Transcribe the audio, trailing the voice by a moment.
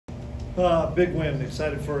Big win.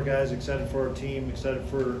 Excited for our guys, excited for our team, excited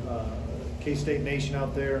for K-State Nation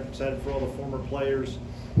out there, excited for all the former players.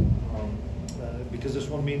 Because this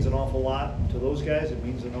one means an awful lot to those guys. It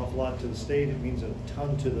means an awful lot to the state. It means a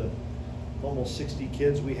ton to the almost 60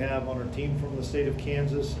 kids we have on our team from the state of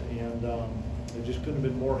Kansas. And I just couldn't have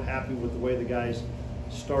been more happy with the way the guys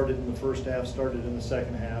started in the first half, started in the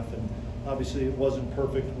second half. And obviously it wasn't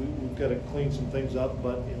perfect. We've got to clean some things up,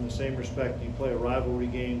 but in the same respect, you play a rivalry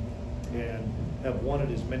game and have won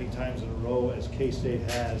it as many times in a row as K-State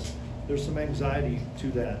has. There's some anxiety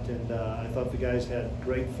to that, and I thought the guys had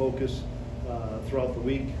great focus throughout the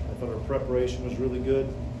week. I thought our preparation was really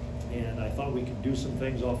good, and I thought we could do some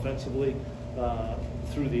things offensively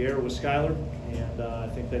through the air with Skyler, and I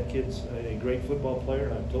think that kid's a great football player,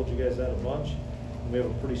 and I've told you guys that a bunch. And we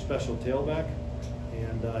have a pretty special tailback,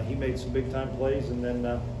 and he made some big-time plays, and then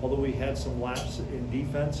although we had some laps in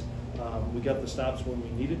defense, we got the stops when we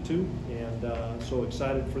needed to, and so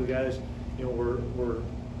excited for the guys. You know, we're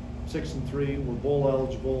 6-3. We're bowl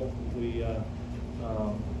eligible. We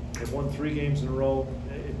have won 3 games in a row.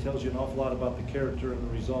 It tells you an awful lot about the character and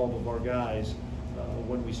the resolve of our guys.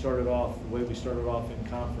 When we started off, the way we started off in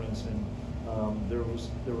conference, and there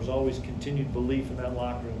was always continued belief in that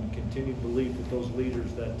locker room, and continued belief with those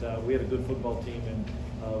leaders that we had a good football team,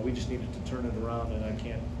 and we just needed to turn it around. And I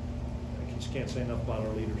just can't say enough about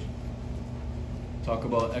our leaders. Talk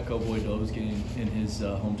about Echo Boyd-Dobbs getting in his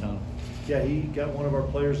hometown. Yeah, he got one of our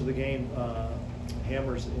players of the game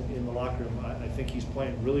hammers in the locker room. I think he's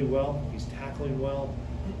playing really well. He's tackling well.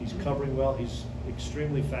 He's covering well. He's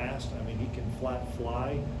extremely fast. I mean, he can flat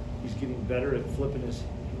fly. He's getting better at flipping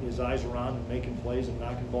his eyes around and making plays and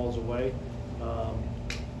knocking balls away.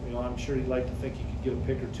 You know, I'm sure he'd like to think he could get a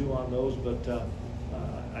pick or two on those, but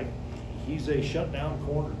he's a shutdown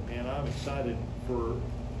corner, and I'm excited for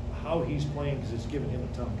how he's playing because it's given him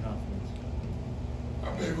a ton of confidence.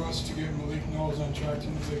 How big was to get Malik Knowles on track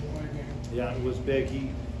in the big play game? Yeah, it was big.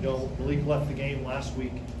 Malik left the game last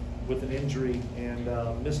week with an injury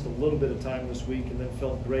and missed a little bit of time this week, and then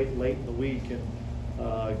felt great late in the week. And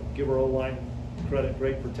give our O-line credit,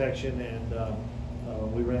 great protection,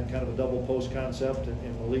 and we ran kind of a double post concept,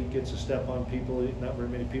 and Malik gets a step on people. Not very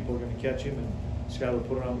many people are going to catch him, and Skyler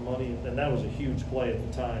put it on the money, and that was a huge play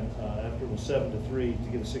at the time. After it was 7-3 to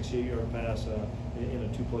get a 68-yard pass in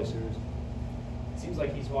a 2-play series. It seems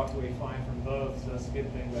like he's walked away fine from both, so that's a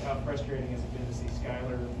good thing. But how frustrating has it been to see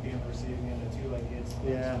Skyler be on the receiving end of 2 like it's?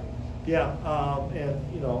 Yeah,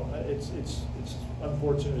 and you know, it's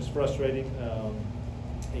unfortunate, it's frustrating,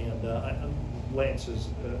 Lance is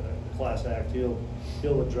a class act. He'll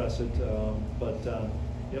address it, but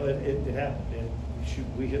you know, it happened, and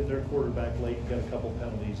we hit their quarterback late and got a couple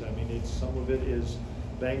penalties. I mean, some of it is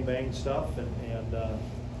bang stuff,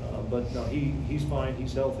 but no, he's fine.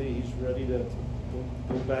 He's healthy. He's ready to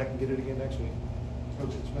go back and get it again next week.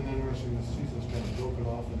 Coach, it's been interesting. This season's kind of broken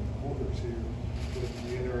off into quarters here,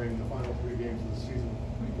 with entering the final 3 games of the season.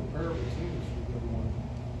 Pretty comparable teams with everyone.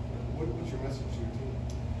 What's your message to your team?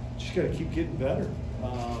 Just got to keep getting better.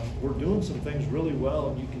 We're doing some things really well,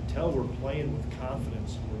 and you can tell we're playing with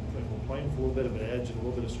confidence. We're playing with a little bit of an edge and a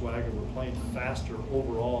little bit of swagger. We're playing faster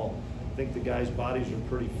overall. I think the guys' bodies are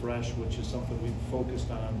pretty fresh, which is something we've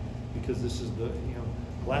focused on, because this is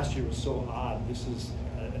last year was so odd. This is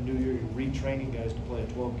a new year. You're retraining guys to play a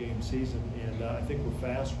 12-game season, and I think we're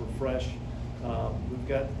fast, we're fresh. We've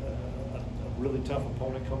got a really tough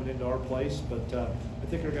opponent coming into our place, but I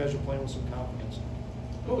think our guys are playing with some confidence.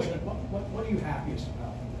 Coach, what are you happiest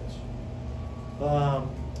about in this?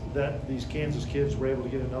 That these Kansas kids were able to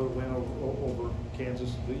get another win over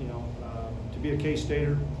Kansas. You know, to be a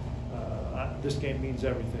K-Stater, this game means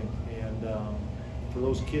everything. And for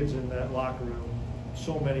those kids in that locker room,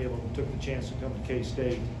 so many of them took the chance to come to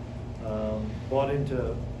K-State, bought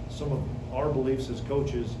into some of our beliefs as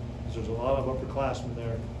coaches, because there's a lot of upperclassmen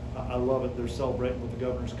there. I love it. They're celebrating with the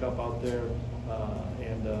Governor's Cup out there,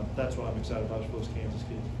 and that's what I'm excited about for those Kansas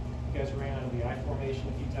kids. You guys ran out of the I formation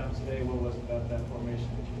a few times today. What was it about that formation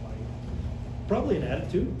that you liked? Probably an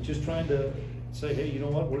attitude, just trying to say, hey, you know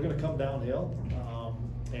what, we're going to come downhill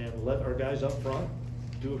and let our guys up front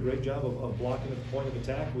do a great job of blocking at the point of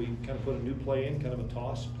attack. We kind of put a new play in, kind of a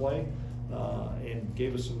toss play, and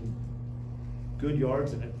gave us some good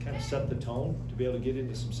yards, and it kind of set the tone to be able to get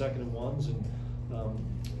into some 2nd and 1s. And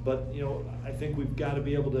but you know, I think we've got to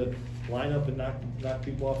be able to line up and knock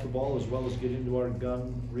people off the ball, as well as get into our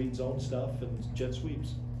gun read zone stuff and jet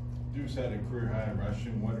sweeps. Deuce had a career high in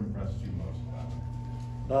rushing. What impressed you most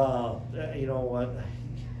about him? You know what?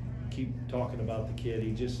 Keep talking about the kid.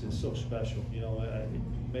 He just is so special. You know,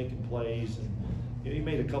 making plays, and he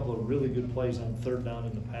made a couple of really good plays on third down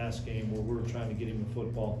in the pass game where we were trying to get him the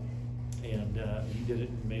football, and he did it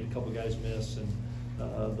and made a couple guys miss. And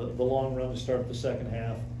the long run to start the second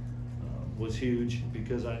half was huge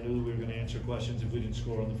because I knew we were going to answer questions if we didn't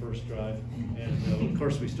score on the first drive. And of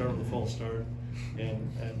course we started with a false start,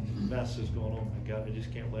 and Mess is going, oh my God, I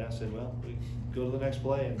just can't play. I said, well, we go to the next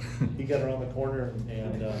play, and he got around the corner,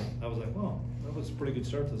 and I was like, oh, that was a pretty good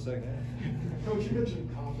start to the second half. Coach, you mentioned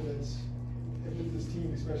confidence with this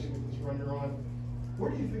team, especially with this run you're on. Where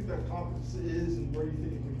do you think that confidence is, and where do you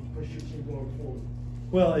think it can push your team going forward?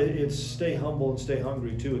 Well, it's stay humble and stay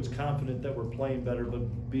hungry too. It's confident that we're playing better,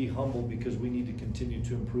 but be humble because we need to continue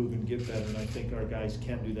to improve and get better. And I think our guys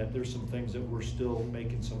can do that. There's some things that we're still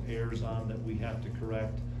making some errors on that we have to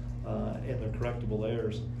correct, and they're correctable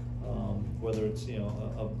errors. Whether it's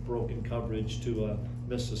a broken coverage to a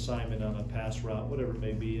missed assignment on a pass route, whatever it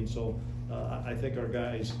may be. And so I think our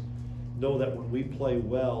guys know that when we play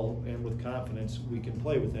well and with confidence, we can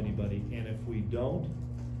play with anybody. And if we don't,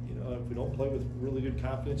 if we don't play with really good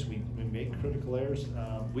confidence, we make critical errors,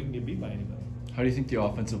 we can get beat by anybody. How do you think the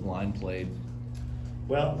offensive line played?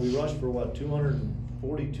 Well, we rushed for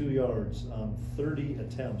 242 yards on 30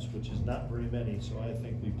 attempts, which is not very many. So I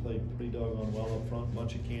think we played pretty doggone well up front. A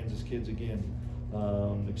bunch of Kansas kids again.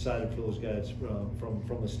 Excited for those guys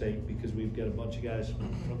from the state because we've got a bunch of guys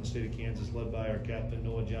from the state of Kansas led by our captain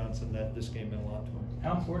Noah Johnson. That this game meant a lot to him.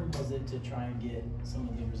 How important was it to try and get some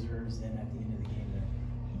of the reserves in at the end of the game there?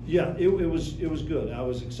 Yeah, it was good. I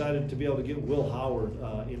was excited to be able to get Will Howard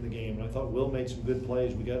in the game, and I thought Will made some good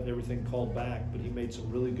plays. We got everything called back, but he made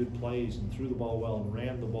some really good plays and threw the ball well and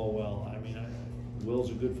ran the ball well. I mean, Will's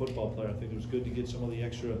a good football player. I think it was good to get some of the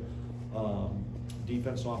extra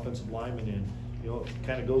defensive and offensive linemen in. It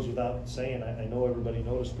kind of goes without saying, I know everybody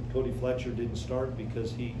noticed, but Cody Fletcher didn't start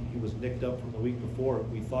because he was nicked up from the week before.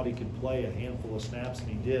 We thought he could play a handful of snaps, and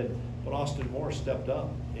he did. But Austin Moore stepped up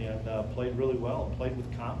and played really well and played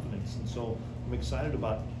with confidence. And so I'm excited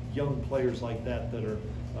about young players like that that are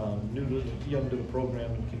young to the program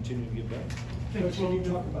and continue to get better. Coach, when you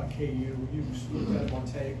talk about KU, you looked at them on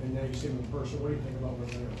tape, and now you see them in person. What do you think about where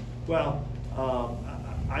they're at? Well,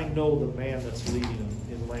 I know the man that's leading them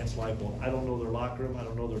in Lance Leipold. I don't know their locker room. I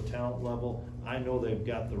don't know their talent level. I know they've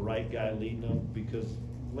got the right guy leading them because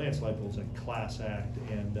Lance Leipold's a class act,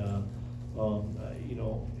 and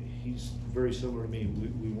he's very similar to me.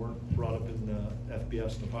 We weren't brought up in the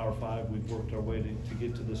FBS and the Power 5. We've worked our way to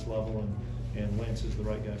get to this level, and Lance is the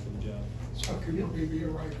right guy for the job. So could you be a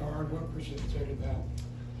right guard? What precipitated that?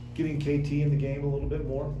 Getting KT in the game a little bit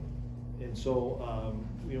more. And so,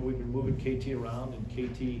 we've been moving KT around, and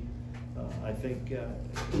KT, I think,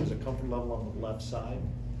 has a comfort level on the left side,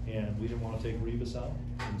 and we didn't want to take Revis out.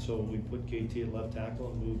 And so we put KT at left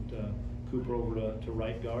tackle and moved Cooper over to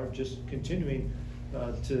right guard, just continuing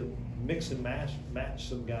to mix and match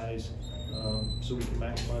some guys so we can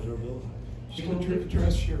maximize our ability. So could you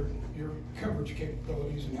address your coverage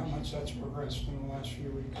capabilities and how much that's progressed in the last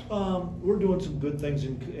few weeks? We're doing some good things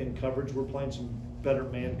in coverage. We're playing some better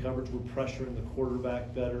man coverage. We're pressuring the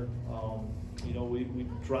quarterback better. We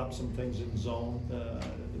dropped some things in zone.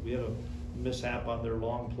 We had a mishap on their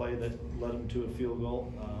long play that led them to a field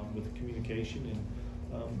goal with communication,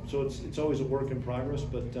 and so it's always a work in progress.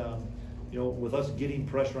 But with us getting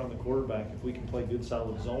pressure on the quarterback, if we can play good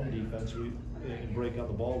solid zone defense and break on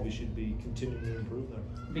the ball, we should be continuing to improve there.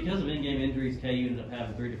 Because of in-game injuries, KU ended up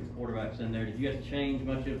having 3 different quarterbacks in there. Did you have to change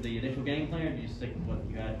much of the initial game plan, or did you stick with what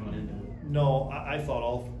you had going into it? No, I thought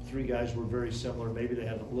all 3 guys were very similar. Maybe they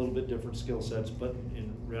had a little bit different skill sets, but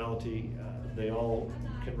in reality, they all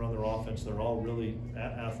can run their offense. They're all really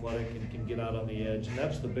athletic and can get out on the edge. And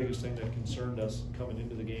that's the biggest thing that concerned us coming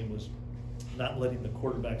into the game, was not letting the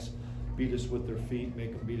quarterbacks beat us with their feet,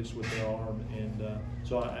 make them beat us with their arm. And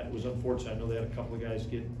so it was unfortunate. I know they had a couple of guys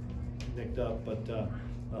get nicked up, but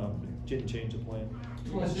didn't change the plan.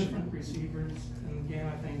 Well, different receivers in the game,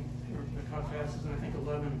 I think, the caught passes, and I think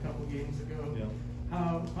 11 a couple games ago. Yeah.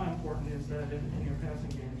 How important is that in your passing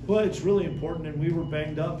game? Well, it's really important, and we were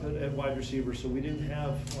banged up at wide receiver, so we didn't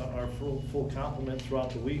have our full complement throughout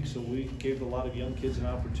the week. So we gave a lot of young kids an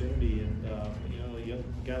opportunity, and a young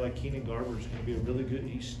guy like Keenan Garber is going to be a really good.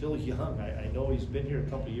 He's still young. I know he's been here a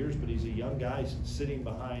couple of years, but he's a young guy sitting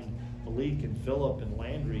behind Malik and Phillip and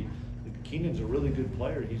Landry. Keenan's a really good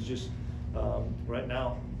player. He's just right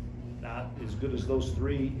now not as good as those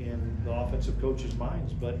 3 in the offensive coach's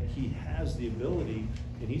minds, but he has the ability,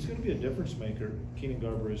 and he's going to be a difference maker. Keenan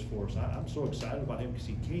Garber is for us. I'm so excited about him because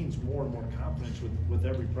he gains more and more confidence with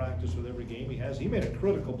every practice, with every game he has. He made a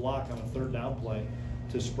critical block on a 3rd down play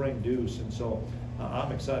to spring Deuce, and so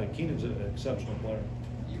I'm excited. Keenan's an exceptional player.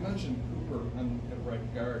 You mentioned Cooper Cooper at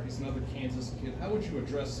right guard. He's another Kansas kid. How would you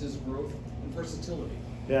address his growth and versatility?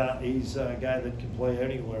 Yeah, he's a guy that can play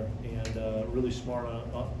anywhere, and really smart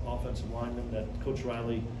offensive lineman that Coach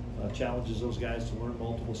Riley challenges those guys to learn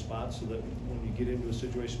multiple spots so that when you get into a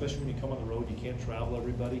situation, especially when you come on the road, you can't travel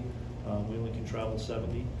everybody. We only can travel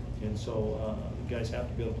 70, and so guys have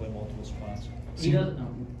to be able to play multiple spots. He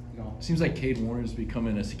doesn't. Seems like Cade Warner's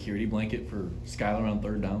becoming a security blanket for Skylar on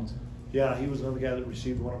third downs. Yeah, he was another guy that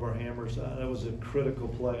received one of our hammers. That was a critical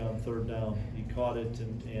play on third down. He caught it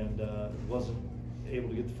and wasn't able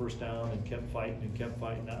to get the first down and kept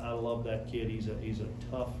fighting. I love that kid. He's a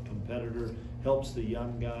tough competitor, helps the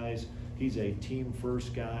young guys. He's a team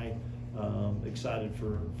first guy. Excited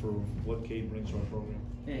for what Cade brings to our program.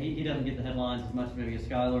 Yeah, he doesn't get the headlines as much maybe as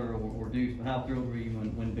Skylar or Deuce, but how thrilled were you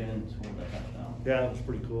when Ben scored that touchdown? Yeah, it was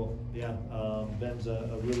pretty cool. Yeah, Ben's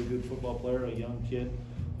a really good football player, a young kid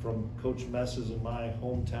from Coach Mess's in my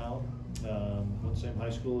hometown. Went the same high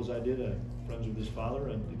school as I did. Friends with his father,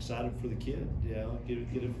 and excited for the kid. Yeah,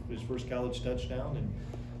 get his first college touchdown, and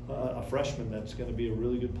a freshman that's going to be a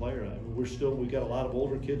really good player. I mean, we've got a lot of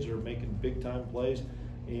older kids that are making big time plays,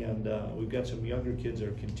 and we've got some younger kids that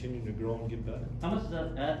are continuing to grow and get better. How much does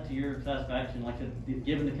that add to your satisfaction, like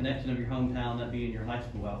given the connection of your hometown, that being your high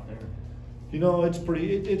school out there? You know,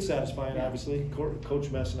 it's satisfying, obviously.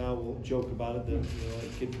 Coach Mess and I will joke about it that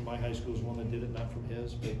a kid from my high school is one that did it, not from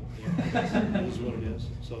his, but it is what it is.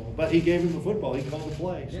 So, but he gave him the football. He called the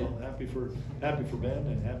play. So happy for Ben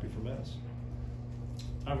and happy for Mess.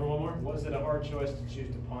 Time for one more. Was it a hard choice to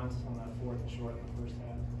choose to punt on that 4th and short in the first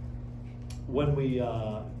half? When we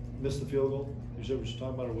missed the field goal, is that what you're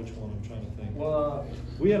talking about, or which one? I'm trying to think. Well,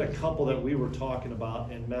 we had a couple that we were talking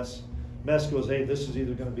about, and Mess goes, hey, this is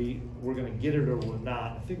either going to be, we're going to get it or we're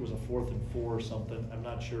not. I think it was a 4th and 4 or something. I'm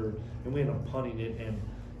not sure. And we ended up punting it, and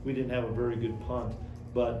we didn't have a very good punt.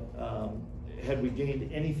 But had we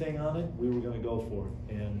gained anything on it, we were going to go for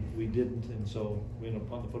it. And we didn't, and so we ended up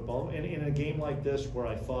punting the football. And in a game like this where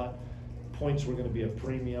I thought points were going to be a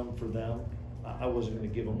premium for them, I wasn't going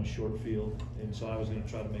to give them a short field. And so I was going to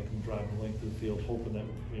try to make them drive the length of the field, hoping that,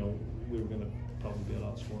 we were going to probably be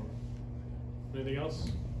able to outscore them. Anything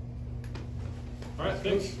else? All right,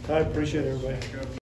 thanks. I appreciate it, everybody.